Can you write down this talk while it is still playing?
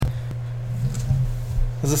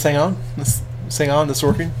Is this thing on? This thing on? This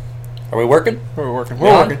working? Are we working? We're working. We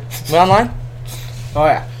We're on? working. We online? Oh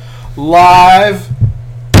yeah. Live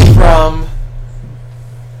from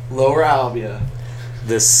Lower Albia,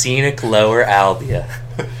 The scenic Lower Albia.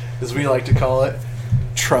 as we like to call it,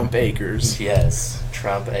 Trump Acres. Yes,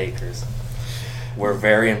 Trump Acres. Where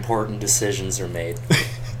very important decisions are made.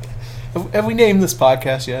 Have we named this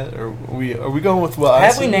podcast yet? Or are we going with what?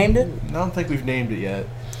 Have we named it? I don't think we've named it yet.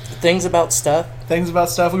 Things about stuff? Things about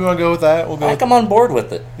stuff. We want to go with that. We'll go. I'm on board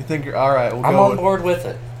with it. You think you're all right? I'm on board with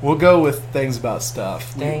it. We'll go with things about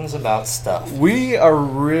stuff. Things about stuff. We are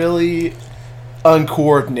really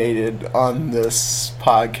uncoordinated on this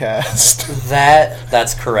podcast.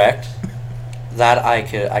 That's correct. That I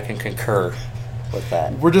can concur with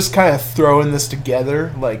that. We're just kind of throwing this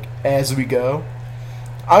together, like, as we go.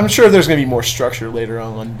 I'm sure there's going to be more structure later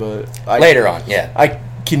on, but Later on, yeah. I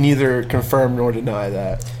can neither confirm nor deny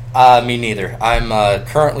that. Me neither. I'm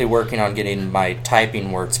currently working on getting my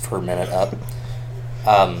typing words per minute up.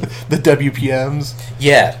 The WPMs.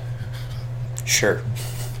 Yeah. Sure.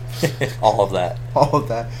 All of that. All of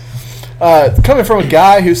that. Coming from a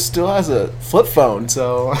guy who still has a flip phone,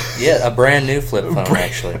 so... Yeah, a brand new flip phone,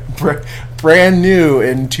 actually. Brand new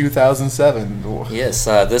in 2007. Yes,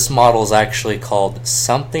 this model is actually called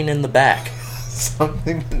Something in the Back.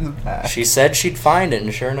 Something in the back. She said she'd find it,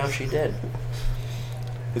 and sure enough, she did.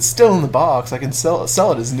 It's still in the box. I can sell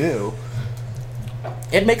it as new.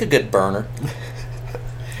 It'd make a good burner.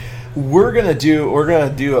 We're gonna do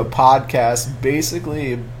a podcast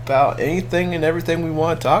basically about anything and everything we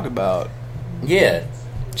want to talk about. Yeah.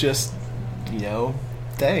 Just,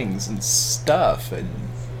 things and stuff and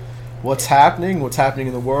what's happening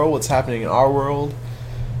in the world, what's happening in our world,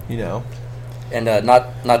 And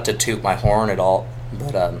not to toot my horn at all,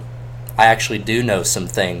 but I actually do know some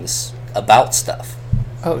things about stuff.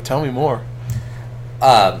 Oh, tell me more.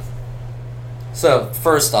 So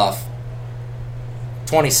first off,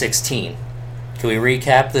 2016. Can we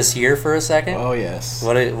recap this year for a second? Oh yes.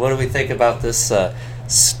 What do we think about this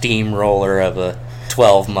steamroller of a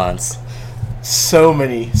 12 months? So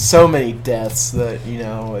many deaths that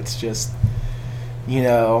it's just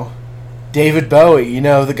David Bowie,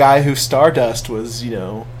 the guy who Stardust was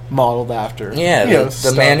modeled after. Yeah,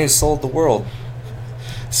 the man who sold the world.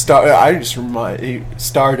 Stardust.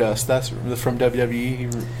 That's from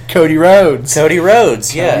WWE. Cody Rhodes. Cody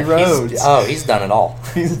Rhodes. Yeah. Cody Rhodes. He's done it all.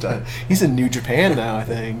 He's done. He's in New Japan now, I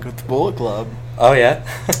think, with the Bullet Club. Oh yeah.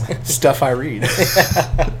 Stuff I read.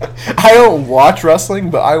 I don't watch wrestling,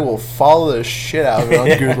 but I will follow the shit out of it on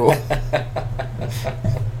Google.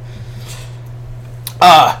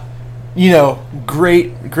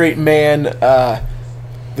 Great man.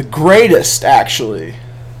 The greatest actually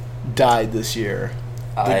died this year.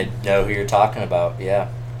 I know who you're talking about, yeah.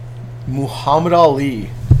 Muhammad Ali.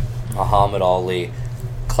 Muhammad Ali.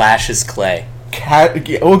 Clash is Clay.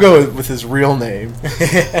 We'll go with his real name.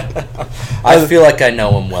 I feel like I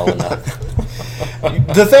know him well enough.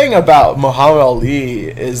 The thing about Muhammad Ali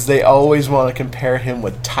is they always want to compare him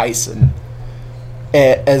with Tyson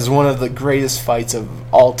as one of the greatest fights of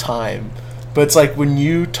all time. But it's like when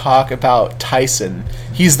you talk about Tyson,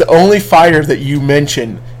 he's the only fighter that you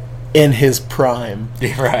mention in his prime.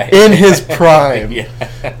 Right. In his prime. Yeah.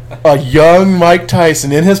 A young Mike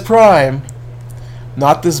Tyson in his prime.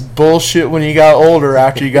 Not this bullshit when he got older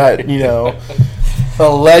after he got,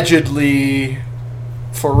 allegedly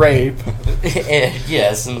for rape.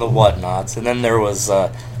 Yes, and the whatnots. And then there was,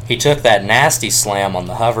 he took that nasty slam on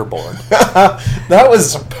the hoverboard. That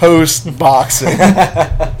was post-boxing.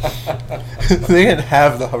 They didn't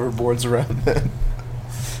have the hoverboards around then.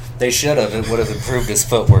 They should have. It would have improved his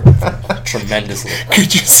footwork tremendously.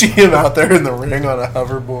 Could you see him out there in the ring on a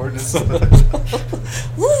hoverboard?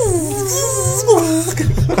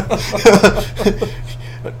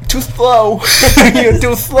 Too slow. You're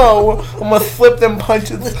too slow. I'm going to flip them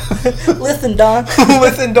punches. Listen, Don.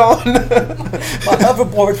 Listen, Don. My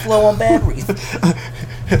hoverboard's low on batteries.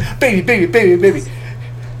 Baby.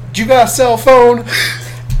 Do you got a cell phone?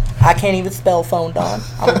 I can't even spell phone, Don.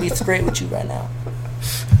 I'm going to be straight with you right now.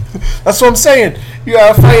 That's what I'm saying. You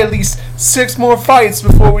gotta fight at least 6 more fights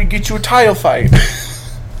before we get you a title fight.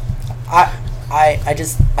 I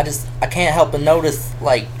can't help but notice,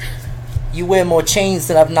 like, you wear more chains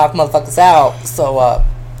than I've knocked motherfuckers out, so,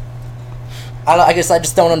 I guess I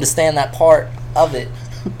just don't understand that part of it.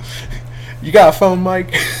 You got a phone,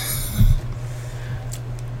 Mike?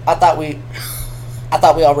 I thought we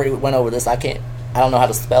already went over this. I don't know how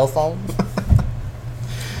to spell phone.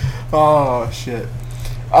 Oh, shit.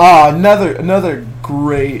 Oh, another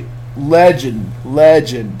great legend,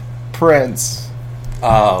 Prince.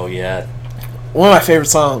 Oh, yeah. one of my favorite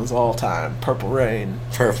songs of all time, Purple Rain.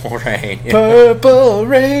 Purple Rain. Yeah. Purple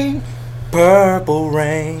Rain. Purple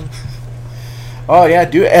Rain. Oh yeah,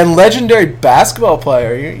 dude, and legendary basketball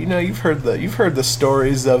player. You know, you've heard the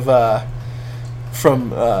stories of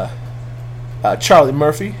from Charlie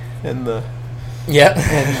Murphy and the Yep.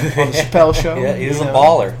 and on the Chappelle Show. Yeah, he's a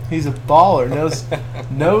baller. He's a baller.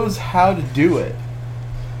 knows how to do it.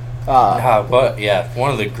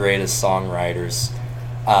 One of the greatest songwriters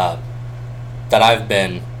that I've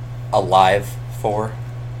been alive for,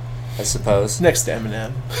 I suppose. Next to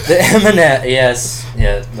Eminem. The Eminem, yes.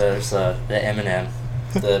 Yeah, there's the Eminem,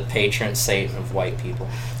 the patron saint of white people.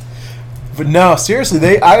 But no,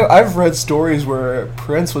 seriously, I've read stories where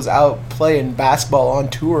Prince was out playing basketball on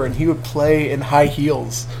tour and he would play in high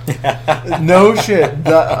heels. No shit.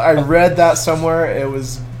 I read that somewhere. It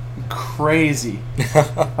was crazy.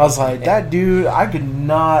 I was like, that dude, I could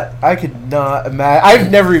not imagine. I've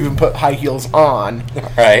never even put high heels on.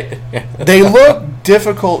 Right. They look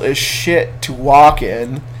difficult as shit to walk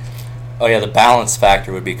in. Oh yeah, the balance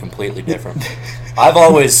factor would be completely different. I've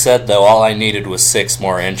always said, though, all I needed was 6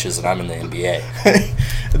 more inches and I'm in the NBA.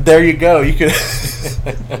 There you go. You could.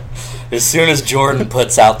 As soon as Jordan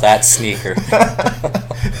puts out that sneaker,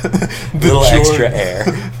 little extra air.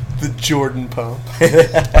 The Jordan pump.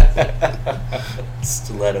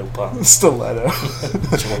 Stiletto pump. Stiletto.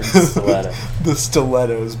 Jordan stiletto. The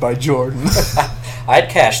stilettos by Jordan. I'd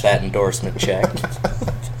cash that endorsement check.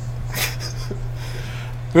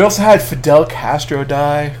 We also had Fidel Castro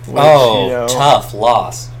die. Which, tough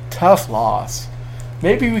loss. Tough loss.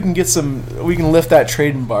 Maybe we can lift that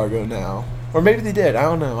trade embargo now. Or maybe they did. I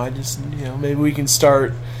don't know. Maybe we can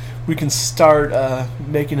start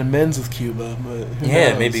making amends with Cuba. But who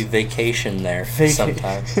knows? Maybe vacation there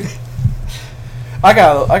sometime. I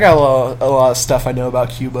got a lot of stuff I know about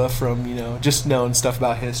Cuba from, just knowing stuff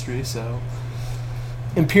about history, so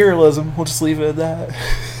imperialism, we'll just leave it at that.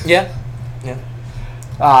 Yeah.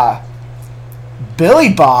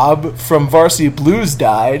 Billy Bob from Varsity Blues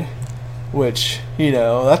died, which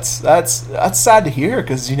that's sad to hear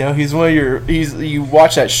because he's one of you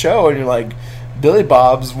watch that show and you're like, Billy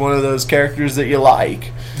Bob's one of those characters that you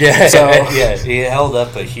like. Yeah, so, yeah, he held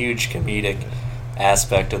up a huge comedic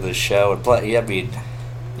aspect of the show, and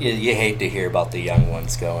you hate to hear about the young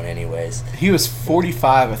ones going, anyways. He was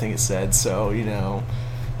 45, I think it said. So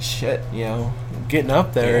shit, getting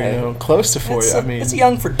up there, close to 40. It's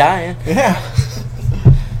young for dying. Yeah.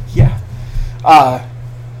 Yeah.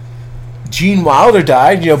 Gene Wilder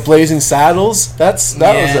died, Blazing Saddles.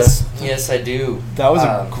 Yes, I do. That was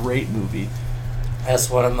a great movie. That's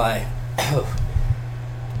one of my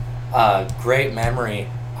great memory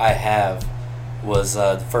I have was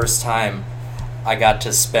the first time I got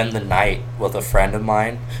to spend the night with a friend of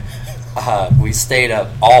mine. We stayed up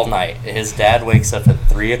all night. His dad wakes up at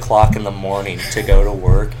 3 o'clock in the morning to go to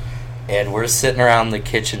work, and we're sitting around the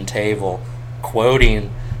kitchen table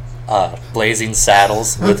quoting Blazing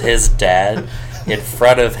Saddles with his dad in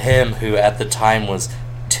front of him, who at the time was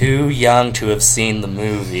too young to have seen the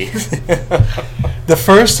movie. The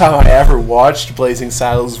first time I ever watched Blazing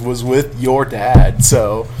Saddles was with your dad,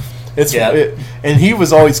 so and he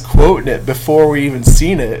was always quoting it before we even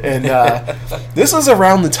seen it. And this was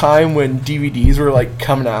around the time when DVDs were like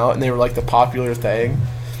coming out and they were like the popular thing.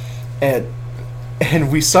 And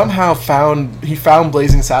we somehow he found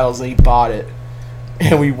Blazing Saddles and he bought it.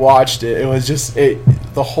 And we watched it. It was just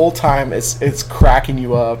the whole time it's cracking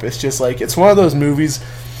you up. It's just like it's one of those movies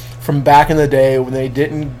from back in the day when they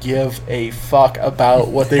didn't give a fuck about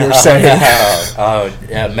what they were saying.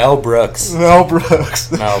 Mel Brooks.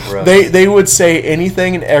 They would say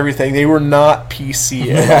anything and everything. They were not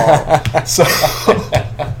PC at all. So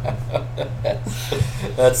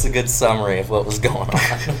that's a good summary of what was going on.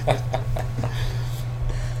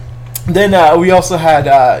 Then we also had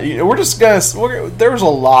there was a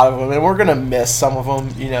lot of them, and we're gonna miss some of them.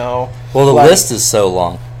 Well, the list is so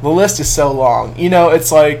long. The list is so long.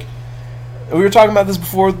 It's like we were talking about this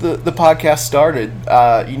before the podcast started.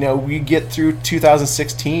 We get through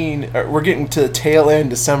 2016. We're getting to the tail end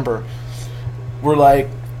December. We're like,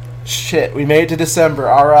 shit, we made it to December.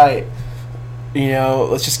 All right,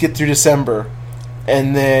 let's just get through December,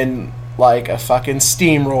 and then like a fucking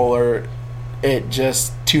steamroller.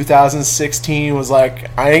 2016 was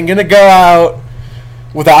like, I ain't gonna go out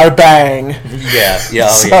without a bang. Yeah,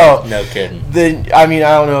 no kidding. Then I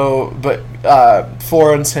don't know, but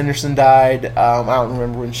Florence Henderson died. I don't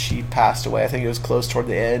remember when she passed away. I think it was close toward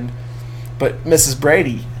the end. But Mrs.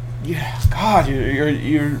 Brady, God,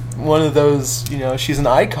 you're one of those. She's an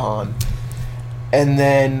icon. And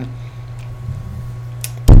then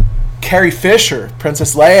Carrie Fisher,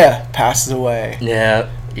 Princess Leia, passes away. Yeah.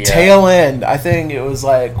 Tail end. I think it was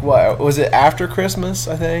like, what was it, after Christmas?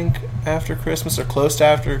 I think after Christmas or close to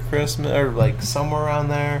after Christmas or like somewhere around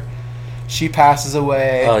there. She passes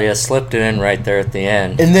away. Oh yeah, slipped it in right there at the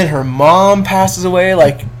end. And then her mom passes away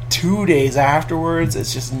like 2 days afterwards.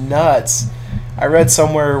 It's just nuts. I read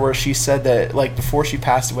somewhere where she said that like before she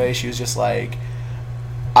passed away, she was just like,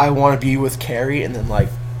 I want to be with Carrie, and then like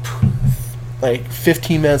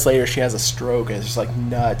 15 minutes later she has a stroke, and it's just like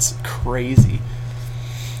nuts, crazy.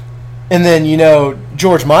 And then, you know,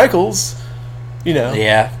 George Michaels, you know.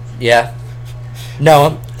 Yeah. Know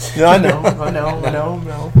him. No, I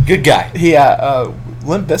know. Good guy. Yeah,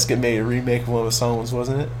 Limp Bizkit made a remake of one of the songs,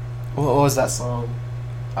 wasn't it? What was that song?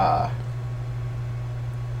 I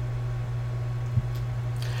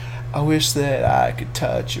wish that I could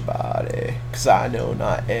touch your body, 'cause I know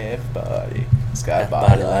not everybody has got a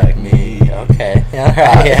body like me. Okay. All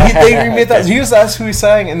right. They remade that. That's who he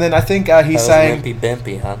sang, and then I think he sang... Wimpy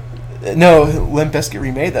Bimpy, huh? No, Limp Bizkit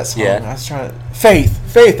remade that song. Yeah. I was trying to... Faith,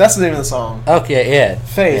 that's the name of the song. Okay, yeah.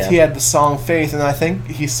 Faith. Yeah. He had the song Faith, and I think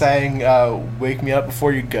he sang Wake Me Up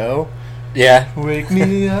Before You Go. Yeah. Wake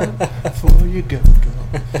me up before you go.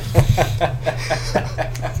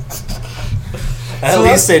 At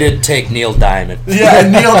least they didn't take Neil Diamond. Yeah,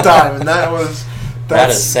 Neil Diamond. That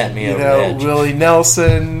has sent me over the edge. Willie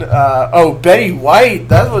Nelson. Betty White.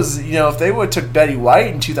 That was, you know, if they would have took Betty White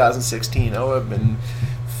in 2016, I would have been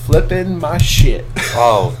flipping my shit.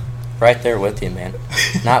 Oh, right there with you, man.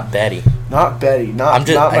 Not Betty. Not Betty. Not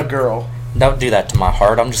my girl. Don't do that to my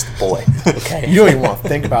heart. I'm just a boy. Okay. You don't even want to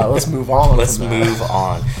think about it. Let's move on. Let's move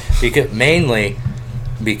on. Mainly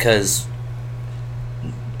because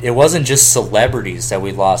it wasn't just celebrities that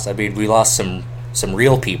we lost. I mean, we lost some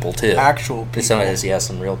real people too. Actual people.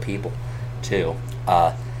 Some real people too.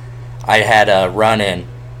 I had a run-in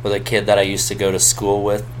with a kid that I used to go to school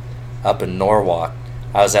with up in Norwalk.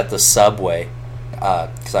 I was at the subway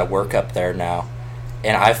because I work up there now,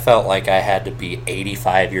 and I felt like I had to be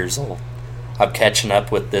 85 years old. I'm catching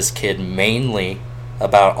up with this kid mainly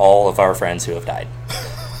about all of our friends who have died.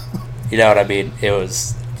 You know what I mean?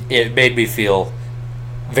 It made me feel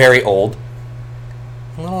very old,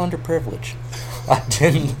 a little underprivileged. I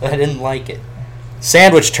didn't like it.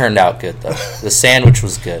 Sandwich turned out good though. The sandwich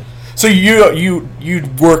was good. So you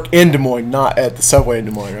work in Des Moines, not at the Subway in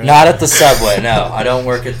Des Moines, right? Not at the Subway. No, I don't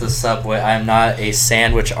work at the Subway. I'm not a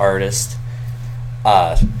sandwich artist.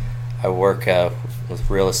 I work with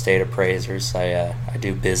real estate appraisers. I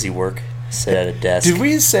do busy work. Sit at a desk. Did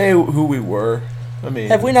we say who we were? I mean,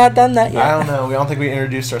 have we not done that yet? I don't know. I don't think we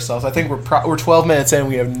introduced ourselves. I think we're 12 minutes in.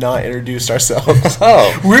 We have not introduced ourselves.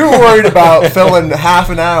 Oh, we were worried about filling half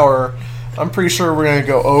an hour. I'm pretty sure we're gonna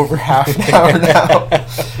go over half an hour now.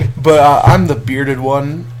 But I'm the bearded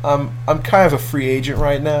one. I'm kind of a free agent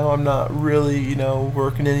right now. I'm not really,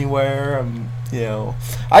 working anywhere.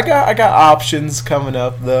 I got options coming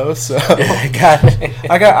up though. So I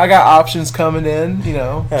got options coming in.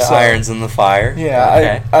 So, irons in the fire.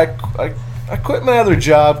 Yeah, okay. I quit my other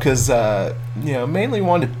job because, mainly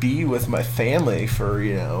wanted to be with my family for,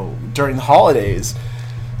 during the holidays.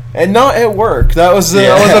 And not at work. That was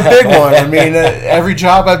a big one. I mean, every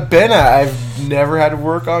job I've been at, I've never had to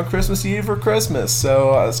work on Christmas Eve or Christmas.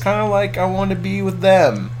 So it's kind of like I wanted to be with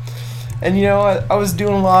them. And, I was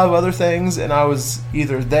doing a lot of other things, and I was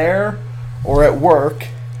either there or at work.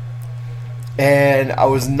 And I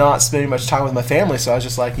was not spending much time with my family. So I was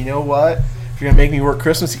just like, you know what? If you're going to make me work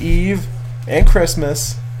Christmas Eve and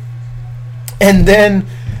Christmas, and then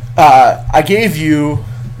I gave you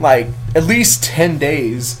like at least 10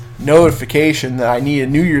 days notification that I needed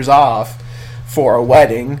New Year's off for a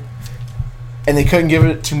wedding, and they couldn't give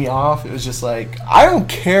it to me off. It was just like, I don't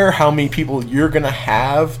care how many people you're gonna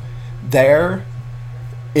have there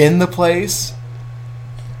in the place,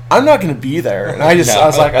 I'm not gonna be there. And I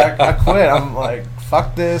was like, I quit. I'm like,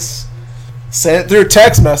 fuck this. Send it through a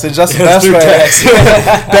text message. That's the best way.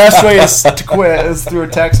 Best way is to quit is through a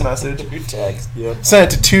text message. Through text. Yep.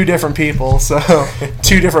 Sent it to 2 different people, so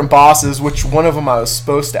 2 different bosses. Which one of them I was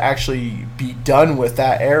supposed to actually be done with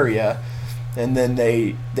that area, and then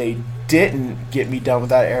they didn't get me done with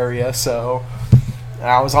that area. So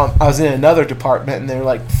I was in another department, and they were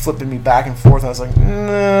like flipping me back and forth. And I was like,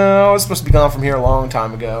 no, I was supposed to be gone from here a long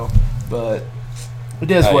time ago, but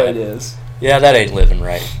it is what it is. Yeah, that ain't living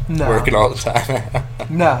right. No. Working all the time.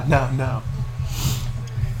 No. Now,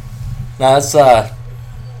 that's the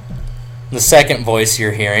second voice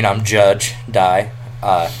you're hearing. I'm Judge Dye.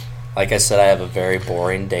 Like I said, I have a very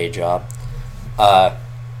boring day job.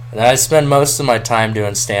 And I spend most of my time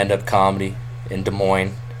doing stand-up comedy in Des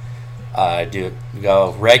Moines. I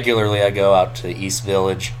go regularly. I go out to East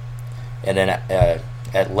Village, and then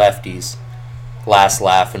at Lefty's, Last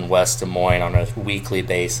Laugh in West Des Moines on a weekly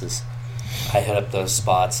basis. I hit up those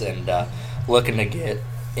spots and looking to get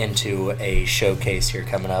into a showcase here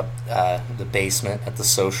coming up. The Basement at the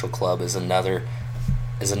Social Club is another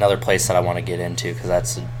place that I want to get into because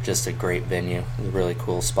that's just a great venue, a really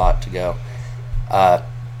cool spot to go.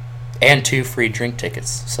 And 2 free drink tickets.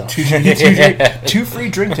 So two free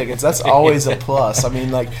drink tickets. That's always a plus. I mean,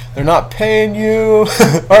 like, they're not paying you,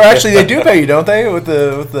 or actually they do pay you, don't they? With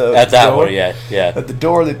the at that door? One, yeah. At the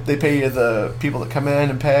door, they pay you the people that come in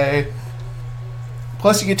and pay.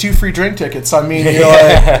 Plus, you get 2 free drink tickets. I mean,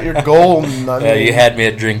 you're golden. I mean, you had me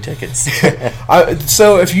at drink tickets.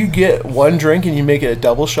 So, if you get 1 drink and you make it a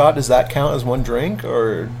double shot, does that count as 1 drink,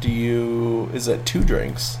 or is it 2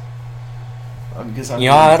 drinks? I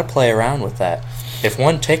ought to play around with that. If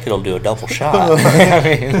 1 ticket will do a double shot, I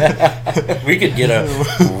mean, we could get a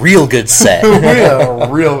real good set.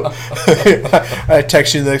 I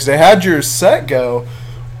text you the next day. How'd your set go?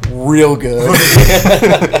 Real good.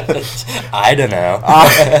 I don't know.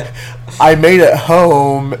 I made it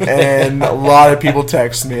home, and a lot of people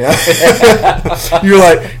text me. You're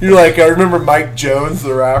like, I remember Mike Jones,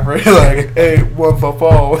 the rapper. You're like, hey,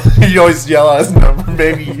 144. You always yell out his number,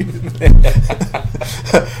 baby.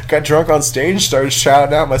 Got drunk on stage, started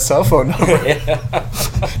shouting out my cell phone number.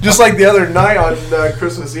 Just like the other night on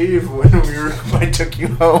Christmas Eve when I took you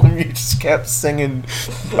home, you just kept singing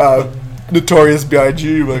Notorious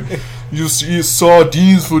B.I.G. like, you saw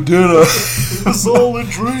Dean's for dinner. It's all a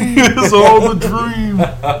dream. It's all a dream.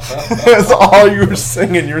 That's all you were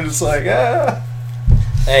singing. You were just like, ah.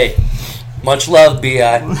 Hey, much love,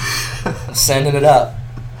 B.I. I'm sending it up.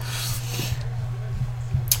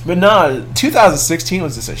 But no, 2016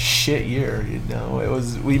 was just a shit year.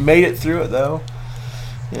 We made it through it though.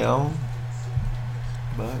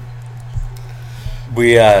 But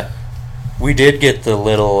we did get the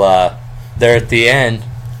little there at the end.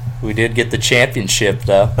 We did get the championship,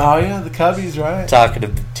 though. Oh, yeah, the Cubbies, right? Talking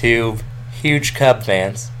to 2 huge Cub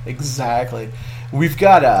fans. Exactly. We've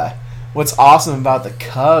got, what's awesome about the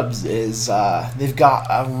Cubs is they've got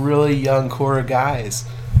a really young core of guys.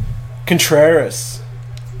 Contreras.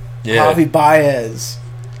 Yeah. Javi Baez.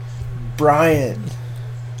 Brian.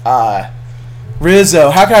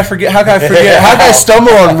 Rizzo. How can I forget? How can I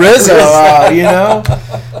stumble on Rizzo?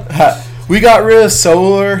 We got rid of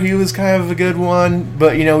Solar. He was kind of a good one.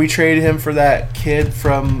 But, we traded him for that kid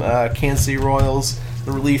from Kansas City Royals,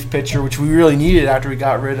 the relief pitcher, which we really needed after we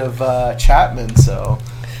got rid of Chapman. So,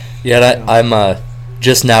 yeah, I'm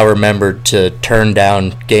just now remembered to turn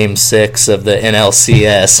down Game 6 of the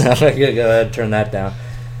NLCS. I'm going to go ahead and turn that down.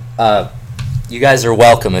 You guys are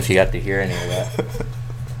welcome if you got to hear any of that.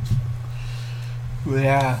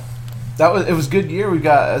 Yeah. It was a good year. We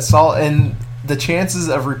got a solid... And the chances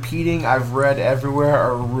of repeating, I've read everywhere,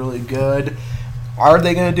 are really good. Are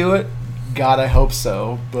they going to do it? God, I hope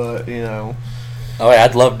so. But, Oh, yeah,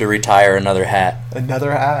 I'd love to retire another hat.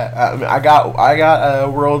 Another hat. I got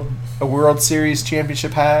a World Series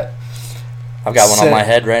championship hat. I've got one on my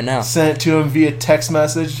head right now. Sent it to him via text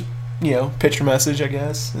message, picture message, I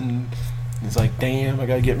guess. And he's like, damn, I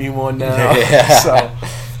got to get me one now. Yeah. So,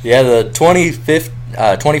 yeah, the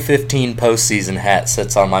 2015 postseason hat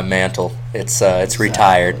sits on my mantle. It's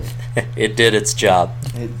retired. It did its job.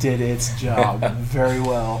 It did its job very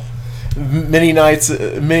well. Many nights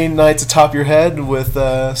atop your head with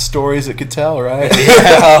stories it could tell, right?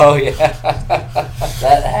 Oh yeah,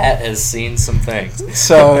 that hat has seen some things.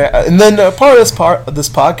 So, and then part of this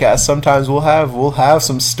podcast, sometimes we'll have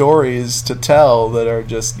some stories to tell that are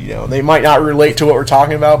just they might not relate to what we're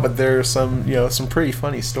talking about, but there's some some pretty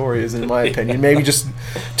funny stories in my opinion. Maybe just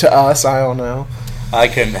to us, I don't know. I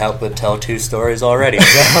couldn't help but tell 2 stories already.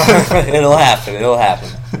 So it'll happen.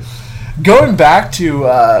 Going back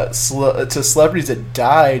to celebrities that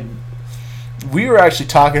died, we were actually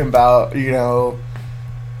talking about, and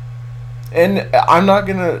I'm not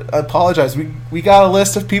going to apologize. We got a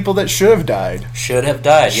list of people that should have died. Should have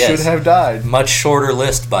died, yes. Should have died. Much shorter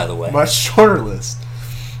list, by the way. Much shorter list.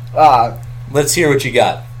 Let's hear what you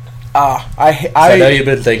got. I know you've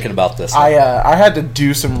been thinking about this. I had to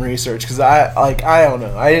do some research because I don't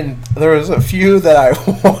know. There was a few that I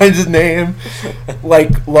wanted to name,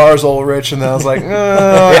 like Lars Ulrich, and then I was like,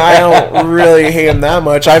 I don't really hate him that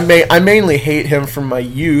much. I mainly hate him from my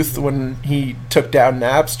youth when he took down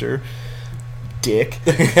Napster. Dick.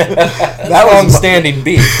 That was standing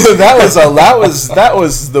beef. that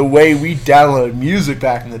was the way we downloaded music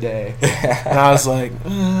back in the day. And I was like,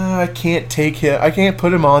 I can't take him. I can't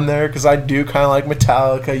put him on there because I do kind of like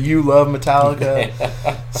Metallica. You love Metallica.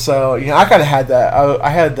 So I kind of had that. I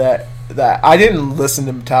had that. I didn't listen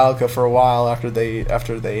to Metallica for a while after they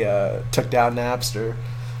took down Napster.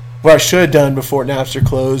 What I should have done before Napster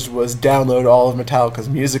closed was download all of Metallica's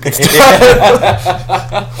music and stuff.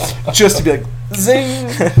 Just to be like, zing.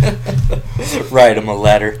 Write him a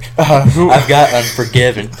letter. I've got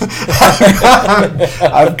Unforgiven.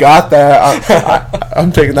 I've got that.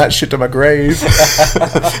 I'm taking that shit to my grave.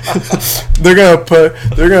 They're gonna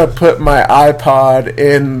put my iPod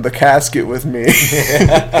in the casket with me,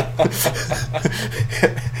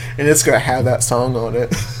 and it's gonna have that song on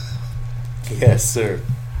it. Yes, sir.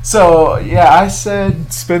 So yeah, I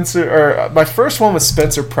said Spencer, or my first one was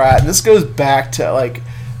Spencer Pratt, and this goes back to like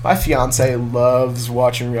my fiance loves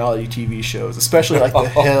watching reality TV shows, especially like The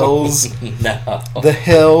Hills, The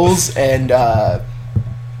Hills, and I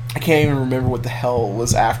can't even remember what the hell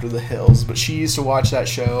was after The Hills, but she used to watch that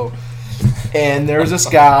show, and there was this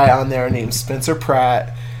guy on there named Spencer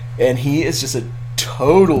Pratt, and he is just a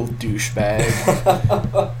total douchebag.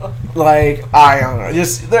 Like, I don't know,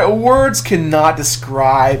 just the words cannot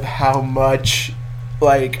describe how much,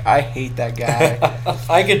 like, I hate that guy.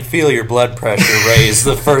 I could feel your blood pressure raise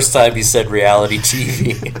the first time you said reality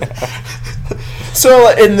TV. So,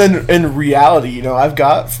 and then in reality, I've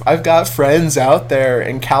got friends out there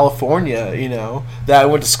in California, that I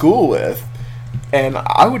went to school with, and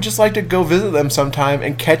I would just like to go visit them sometime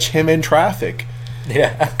and catch him in traffic.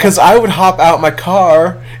 Yeah. Because I would hop out my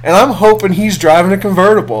car, and I'm hoping he's driving a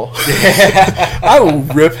convertible. Yeah. I will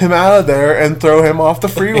rip him out of there and throw him off the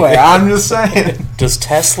freeway. I'm just saying. Does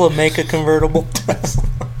Tesla make a convertible?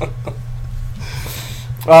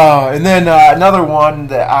 And then another one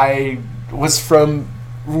that I was from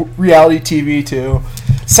reality TV too.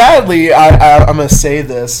 Sadly, I'm going to say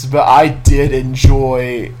this, but I did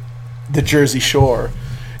enjoy the Jersey Shore.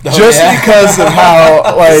 Because of how,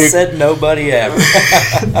 like... Said nobody ever.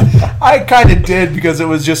 I kind of did, because it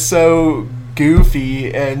was just so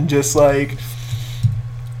goofy, and just, like,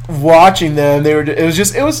 watching them,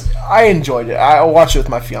 I enjoyed it. I watched it with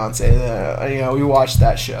my fiance. We watched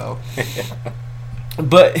that show.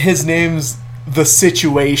 But his name's The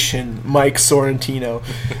Situation, Mike Sorrentino.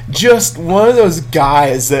 Just one of those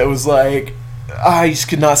guys that was like, I just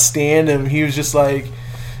could not stand him. He was just like...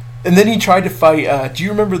 And then he tried to fight. Do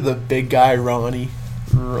you remember the big guy, Ronnie?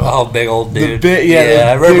 Oh, big old dude.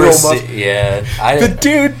 I remember. The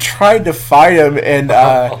dude tried to fight him, and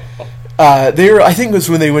they were. I think it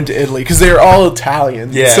was when they went to Italy, because they were all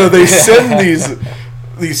Italian. Yeah. So they send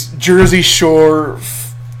these Jersey Shore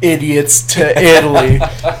idiots to Italy,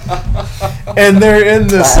 and they're in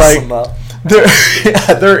this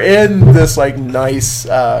they're in this like nice.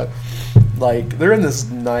 They're in this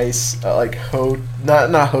nice,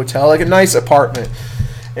 not hotel, like a nice apartment.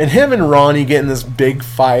 And him and Ronnie get in this big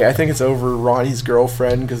fight. I think it's over Ronnie's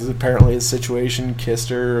girlfriend, because apparently his situation kissed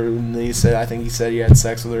her, and I think he said he had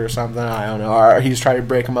sex with her or something. I don't know. Or he's trying to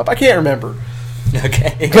break him up. I can't remember.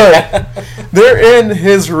 Okay. But they're in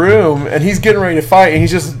his room, and he's getting ready to fight, and he's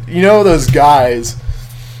just, those guys,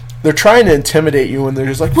 they're trying to intimidate you, and they're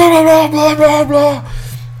just like, blah, blah, blah, blah, blah, blah.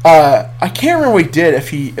 I can't remember what he did, if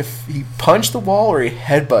he punched the wall or he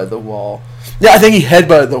headbutted the wall. Yeah, I think he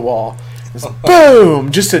headbutted the wall. Just boom!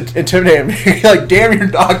 Just to intimidate him. Like, damn near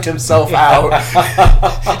knocked himself out.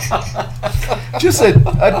 Just a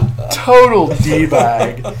total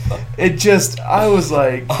D-bag. I was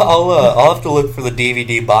like... I'll have to look for the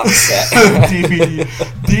DVD box set.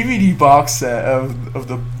 DVD box set of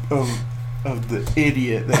the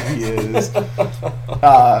idiot that he is.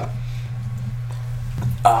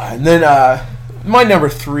 And then my number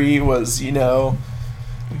 3 was,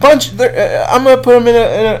 bunch. I'm gonna put them in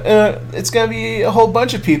a. It's gonna be a whole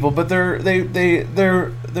bunch of people, but they're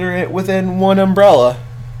within one umbrella.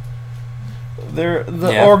 They're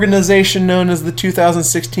the organization known as the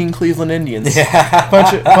 2016 Cleveland Indians. Yeah.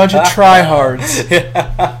 bunch of tryhards.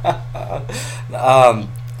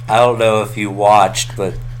 I don't know if you watched,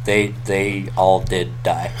 but they all did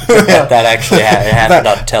die. That actually happened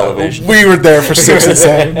on television. We were there for 6 and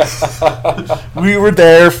 7. We were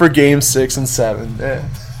there for games 6 and 7. Yeah.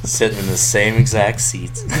 Sitting in the same exact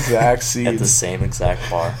seats. At the same exact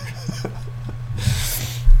bar.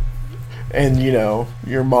 And,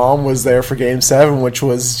 your mom was there for game 7, which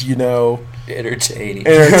was, entertaining,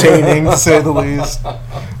 to say the least.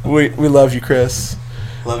 We love you, Chris.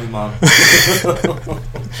 Love you, Mom.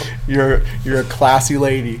 You're a classy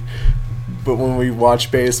lady, but when we watch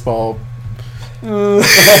baseball,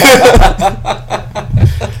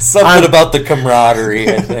 something about the camaraderie,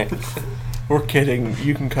 I think. We're kidding.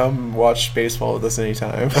 You can come watch baseball with us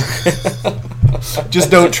anytime.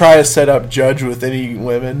 Just don't try to set up Judge with any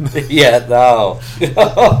women. Yeah, no.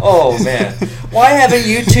 Oh, man. Why haven't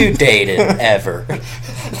you two dated ever? We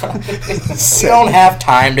don't have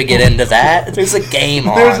time to get into that. There's a game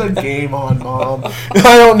on. There's a game on, Mom.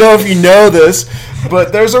 I don't know if you know this,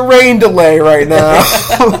 but there's a rain delay right now.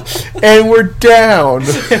 And we're down.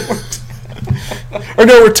 Or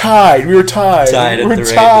no, we're tied. We were tied. We're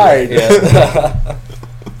tied. Yeah.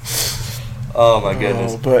 Oh, my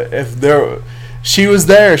goodness. But if there... She was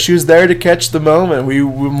there. She was there to catch the moment.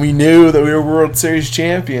 When we knew that we were World Series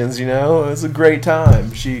champions, you know? It was a great time.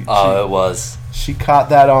 It was. She caught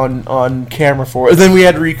that on camera for us. Then we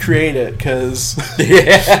had to recreate it because...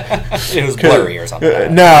 It was blurry or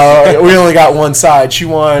something. No, we only got one side. She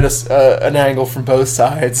wanted an angle from both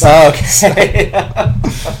sides. Okay.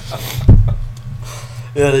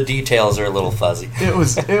 Yeah, the details are a little fuzzy. It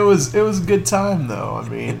was a good time, though. I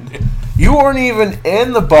mean... You weren't even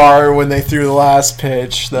in the bar when they threw the last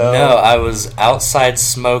pitch, though. No, I was outside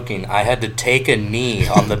smoking. I had to take a knee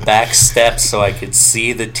on the back steps so I could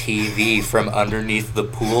see the TV from underneath the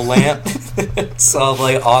pool lamp. So I'm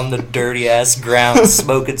like on the dirty-ass ground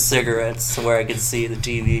smoking cigarettes where I could see the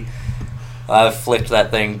TV. I flicked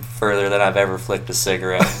that thing further than I've ever flicked a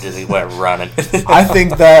cigarette. Just went running. I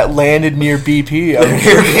think that landed near BP.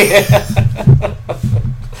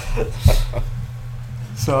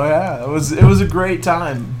 So yeah, it was a great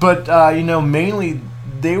time. But mainly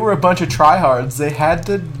they were a bunch of tryhards.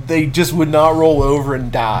 They just would not roll over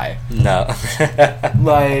and die. No.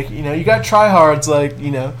 Like, you got tryhards like,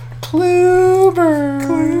 Kluber.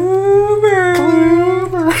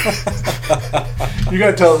 You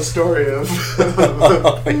gotta tell the story of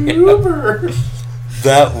Kluber.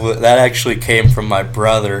 That actually came from my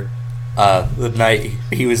brother. The night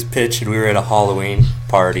he was pitching, we were at a Halloween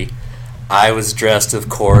party. I was dressed, of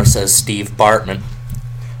course, as Steve Bartman.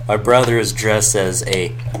 My brother is dressed as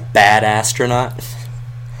a bad astronaut.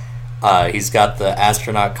 He's got the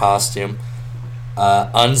astronaut costume,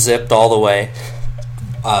 unzipped all the way,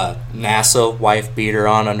 NASA wife beater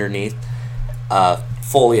on underneath,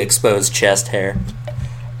 fully exposed chest hair.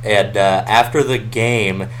 And after the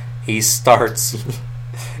game, he starts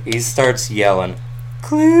yelling,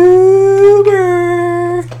 "Kluber!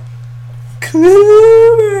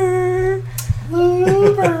 Kluber!"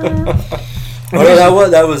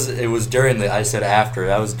 It was during the. I said after.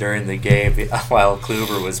 That was during the game while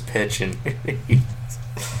Kluber was pitching.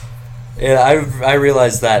 Yeah, I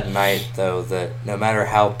realized that night though that no matter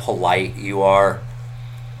how polite you are,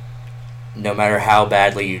 no matter how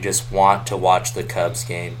badly you just want to watch the Cubs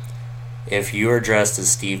game, if you are dressed as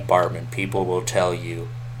Steve Bartman, people will tell you,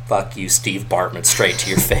 "Fuck you, Steve Bartman," straight to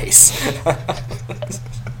your face.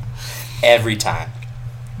 Every time.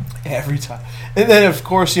 Every time. And then, of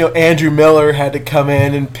course, Andrew Miller had to come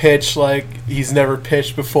in and pitch like he's never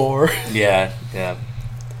pitched before. Yeah.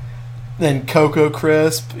 Then Coco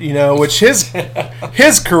Crisp, which his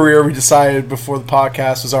career, we decided before the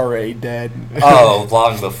podcast, was already dead. Oh,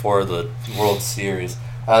 long before the World Series.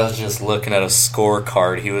 I was just looking at a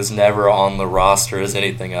scorecard. He was never on the roster as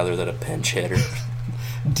anything other than a pinch hitter.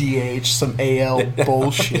 DH, some AL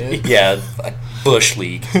bullshit. Yeah, Bush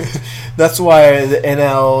League. That's why the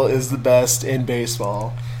NL is the best in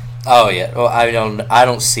baseball. Oh yeah, well I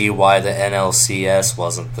don't see why the NLCS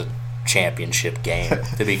wasn't the championship game.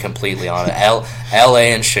 To be completely honest,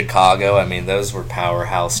 LA and Chicago. I mean, those were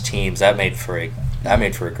powerhouse teams. That made for a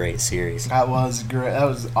great series. That was great. That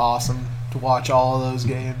was awesome to watch all of those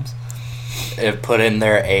games. It put in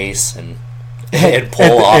their ace and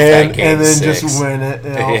pull off that game and then 6. just win it.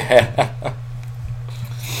 Yeah.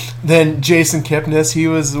 Then Jason Kipnis, he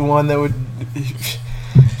was the one that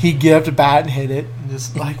he'd get up to bat and hit it, and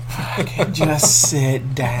just like, fucking just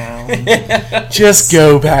sit down, just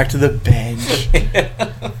go back to the bench.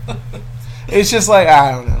 It's just like,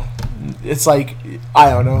 I don't know. It's like,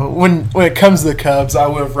 I don't know. When it comes to the Cubs, I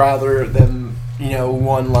would have rather them,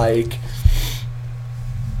 won like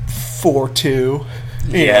 4-2,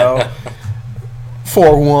 you know,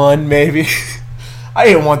 4-1 maybe. I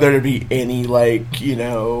didn't want there to be any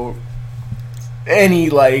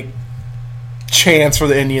chance for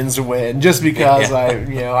the Indians to win, just because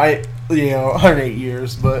 108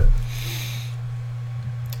 years, but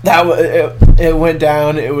it went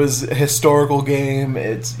down. It was a historical game.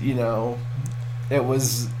 It's the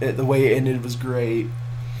way it ended was great.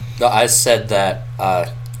 I said that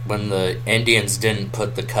when the Indians didn't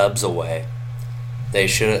put the Cubs away, they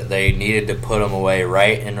needed to put them away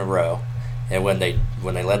right in a row. And when they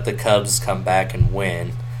let the Cubs come back and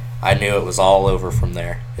win, I knew it was all over from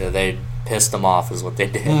there. They'd pissed them off is what they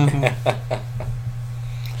did.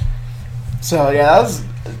 So yeah, that was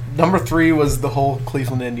number 3 was the whole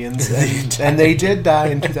Cleveland Indians, and they did die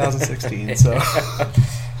in 2016. So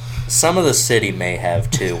some of the city may have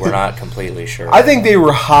too. We're not completely sure. I think they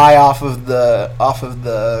were high off of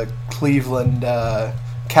the Cleveland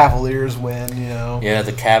Cavaliers win. You know. Yeah,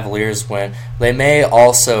 the Cavaliers win. They may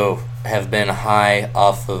also have been high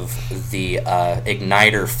off of the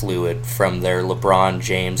igniter fluid from their LeBron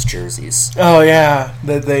James jerseys. Oh yeah,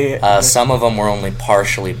 that they. Some of them were only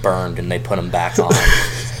partially burned, and they put them back on.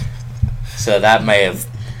 So that may have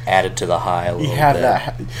added to the high a little bit.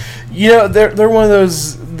 That. You know, they're one of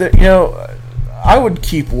those. That, you know, I would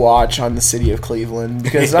keep watch on the city of Cleveland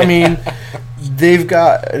because I mean, they've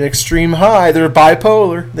got an extreme high. They're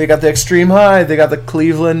bipolar. They got the extreme high. They got the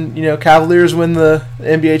Cleveland, you know, Cavaliers win the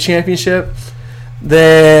NBA championship.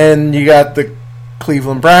 Then you got the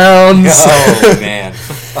Cleveland Browns. Oh man,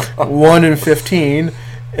 1-15,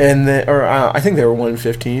 and then I think they were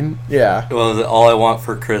 1-15. Yeah. Well, all I want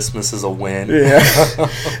for Christmas is a win. Yeah.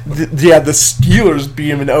 The Steelers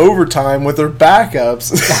beat them in overtime with their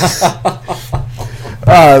backups.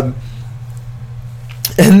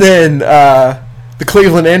 And then the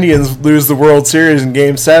Cleveland Indians lose the World Series in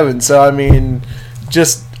Game 7. So I mean,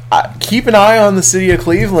 just keep an eye on the city of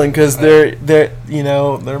Cleveland because there you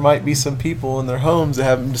know there might be some people in their homes that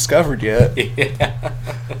haven't discovered yet. Yeah.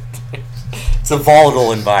 It's a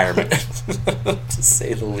volatile environment, to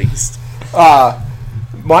say the least.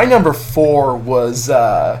 My number 4 was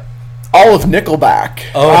all of Nickelback.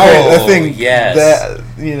 Oh, I think yes. that,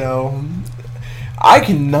 you know, I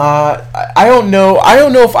cannot. I don't know. I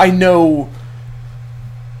don't know if I know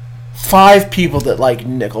 5 people that like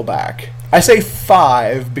Nickelback. I say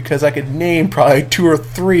 5 because I could name probably 2 or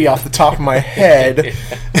 3 off the top of my head.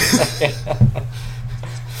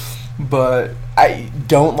 But I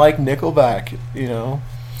don't like Nickelback, you know.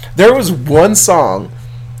 There was one song,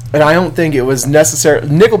 and I don't think it was necessary.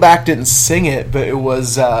 Nickelback didn't sing it, but it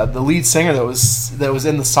was the lead singer that was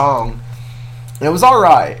in the song, and it was all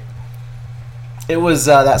right. It was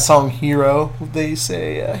that song "Hero." They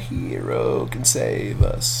say a hero can save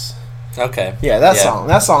us. Okay. Yeah, that song.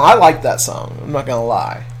 That song. I like that song. I'm not gonna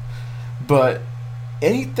lie, but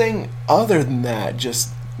anything other than that,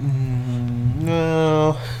 just.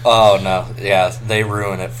 No. Oh no! Yeah, they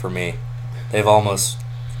ruin it for me. They've almost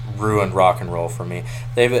ruined rock and roll for me.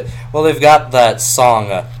 They've got that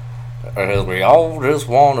song. We all just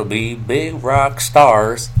want to be big rock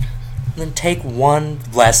stars. Then take one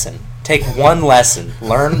lesson. Take one lesson.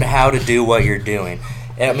 Learn how to do what you're doing.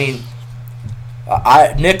 I mean,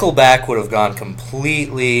 Nickelback would have gone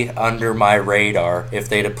completely under my radar if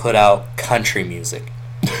they'd have put out country music.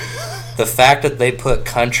 The fact that they put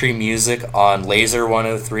country music on Laser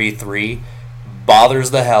 103.3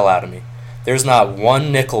 bothers the hell out of me. There's not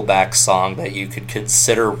one Nickelback song that you could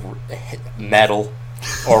consider metal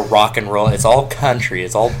or rock and roll. It's all country.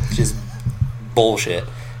 It's all just bullshit.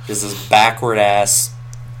 This is backward-ass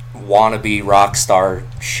wannabe rock star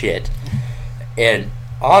shit. And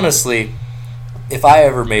honestly, if I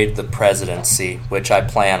ever made the presidency, which I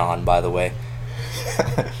plan on, by the way,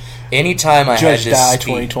 anytime I Judge had to Die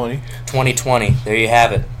speak, 2020. 2020, there you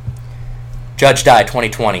have it. Judge Die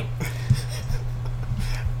 2020.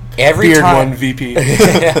 Every Beard time, one VP.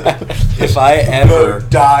 if I ever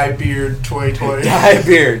Die Beard 2020. Die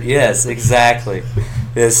Beard, yes, exactly.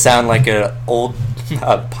 It sound like an old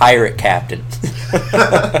pirate captain.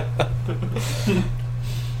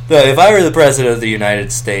 But if I were the president of the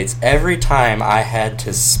United States, every time I had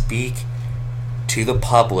to speak to the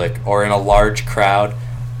public or in a large crowd,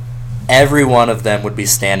 every one of them would be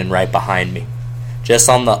standing right behind me. Just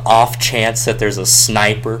on the off chance that there's a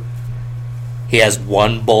sniper. He has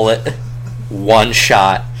one bullet, one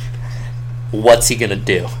shot. What's he gonna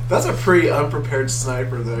do? That's a pretty unprepared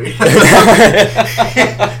sniper, though.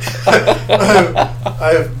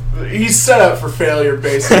 He's set up for failure,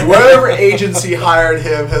 basically. Whatever agency hired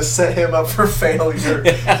him has set him up for failure.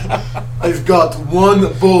 I've got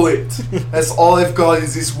one bullet. That's all I've got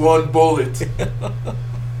is this one bullet.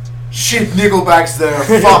 Shit, Nickelback's there.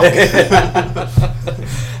 Fuck.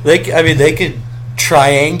 They could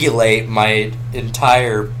triangulate my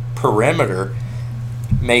entire perimeter,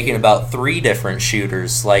 making about 3 different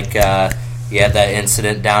shooters. Like, you had that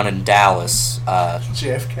incident down in Dallas.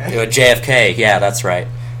 JFK. JFK, yeah, that's right.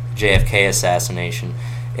 JFK assassination.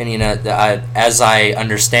 And, you know, as I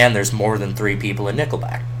understand, there's more than 3 people in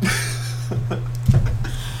Nickelback.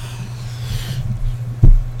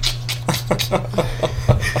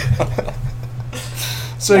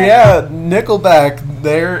 So, yeah, Nickelback,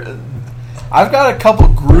 I've got a couple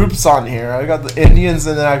groups on here. I've got the Indians,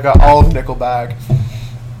 and then I've got all of Nickelback.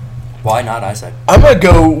 Why not Isaac? I'm gonna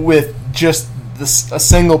go with just a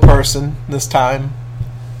single person this time.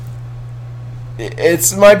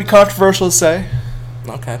 It might be controversial to say.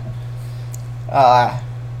 Okay.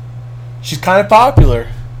 She's kind of popular.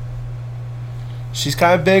 She's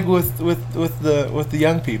kind of big with the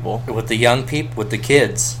young people. With the young people, with the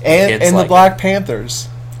kids. And like the Black Panthers.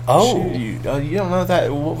 Oh. You don't know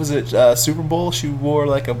that? What was it? Super Bowl? She wore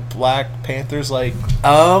like a Black Panthers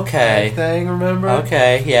okay. thing, remember?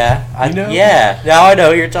 Okay, yeah. You know? Yeah, now I know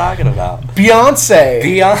what you're talking about. Beyonce.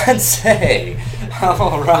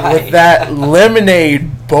 All right. With that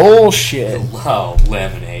lemonade bullshit. Oh,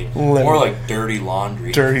 lemonade. More like dirty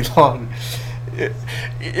laundry. Dirty laundry.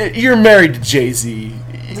 You're married to Jay-Z.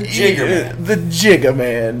 The Jigger Man. The Jigga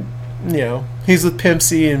Man. You know, he's with Pimp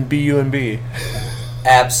C and B.U.M.B.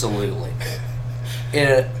 Absolutely.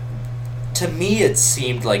 To me, it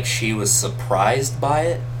seemed like she was surprised by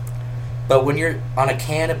it. But when you're on a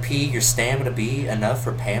can of pee, your stamina be enough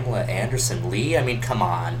for Pamela Anderson Lee? I mean, come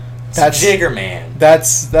on. That's Jigger Man.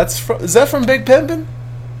 Is that from Big Pimpin'?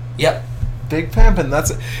 Yep. Big Pimpin'.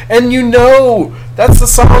 That's it. And you know, that's the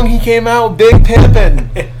song he came out with, Big Pimpin'.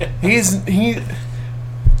 he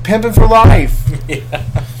Pimpin' for life. Yeah.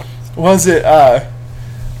 Was it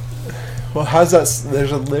well, how's that?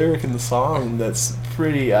 There's a lyric in the song that's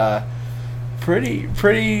pretty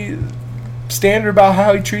standard about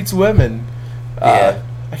how he treats women. Yeah.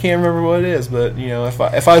 I can't remember what it is, but you know, if I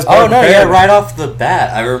was right off the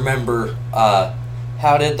bat, I remember.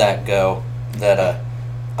 How did that go? That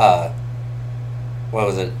what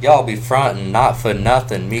was it? Y'all be frontin', not for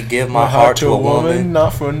nothing. Me give my heart to a woman,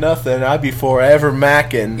 not for nothing. I be forever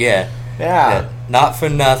mackin'. Yeah. Not for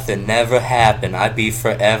nothing, never happen. I be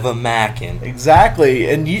forever mackin'. Exactly,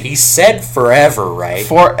 and he said forever, right?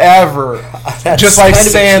 Forever, just like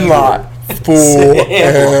Sandlot.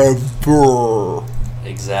 Forever.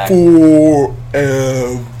 Exactly.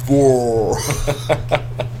 Forever.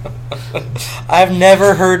 I've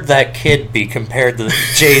never heard that kid be compared to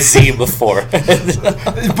Jay-Z before.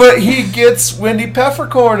 But he gets Wendy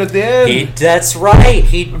Peppercorn at the end. That's right.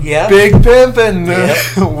 Big Pimpin'.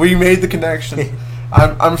 Yep. We made the connection.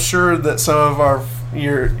 I'm sure that some of our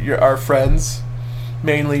friends,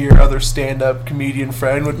 mainly your other stand-up comedian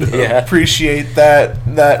friend, would appreciate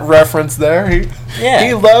that reference there.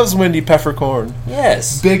 He loves Wendy Peppercorn.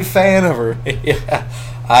 Yes. Big fan of her. Yeah.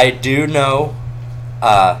 I do know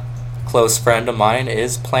close friend of mine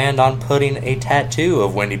is planned on putting a tattoo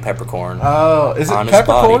of Wendy Peppercorn. Oh, is it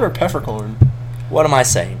Peppercorn or Peppercorn? What am I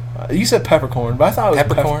saying? You said Peppercorn, but I thought it was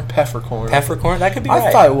Peppercorn. Peppercorn. Peppercorn? That could be right.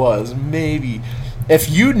 I thought it was, maybe. If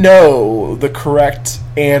you know the correct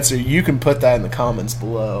answer, you can put that in the comments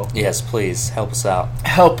below. Yes, please. Help us out.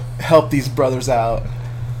 Help these brothers out.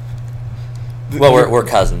 Well, we're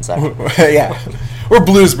cousins. Yeah. We're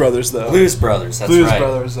Blues Brothers, though. Blues Brothers, that's Blues right. Blues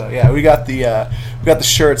Brothers, though. Yeah, we got the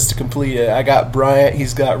shirts to complete it. I got Bryant.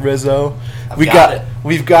 He's got Rizzo.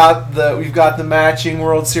 We've got the matching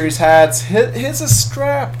World Series hats. His is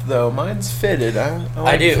strapped though. Mine's fitted.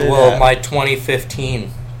 I do. Well, my 2015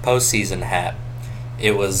 postseason hat.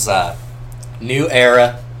 It was New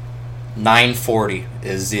Era 940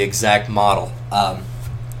 is the exact model. I'll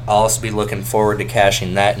also be looking forward to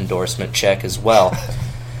cashing that endorsement check as well.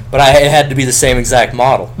 But it had to be the same exact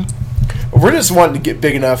model. We're just wanting to get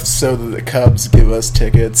big enough so that the Cubs give us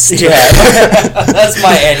tickets. Yeah, that's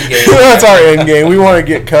my end game. That's our end game. We want to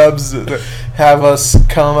get Cubs to have us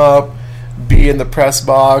come up, be in the press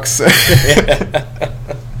box.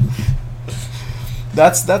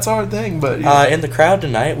 That's our thing. But in the crowd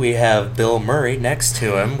tonight, we have Bill Murray next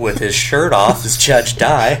to him with his shirt off as Judge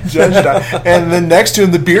Dye. And then next to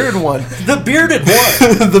him, the bearded one. The bearded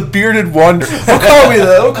one. The bearded wonder. We'll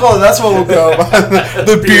call it. That's what we'll go by.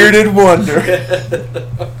 The bearded wonder.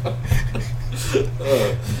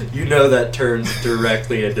 You know that turns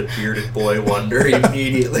directly into bearded boy wonder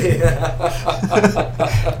immediately.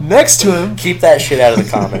 Next to him. Keep that shit out of the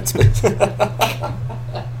comments.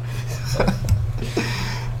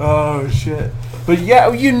 Oh shit! But yeah,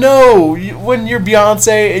 when you're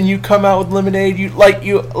Beyonce and you come out with Lemonade, he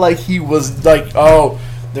was like, oh,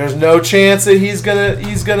 there's no chance that he's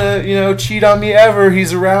gonna cheat on me ever.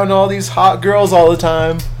 He's around all these hot girls all the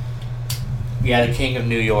time. Yeah, the king of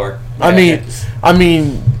New York. I mean,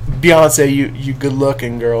 Beyonce, you good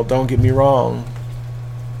looking girl. Don't get me wrong.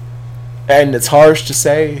 And it's harsh to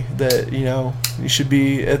say that you should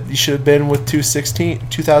have been with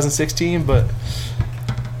 2016, but.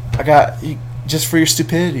 I got just for your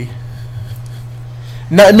stupidity.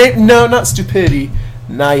 Not stupidity,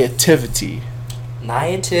 naivety.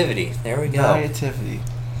 Naivety. There we go. Naivety.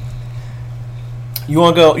 You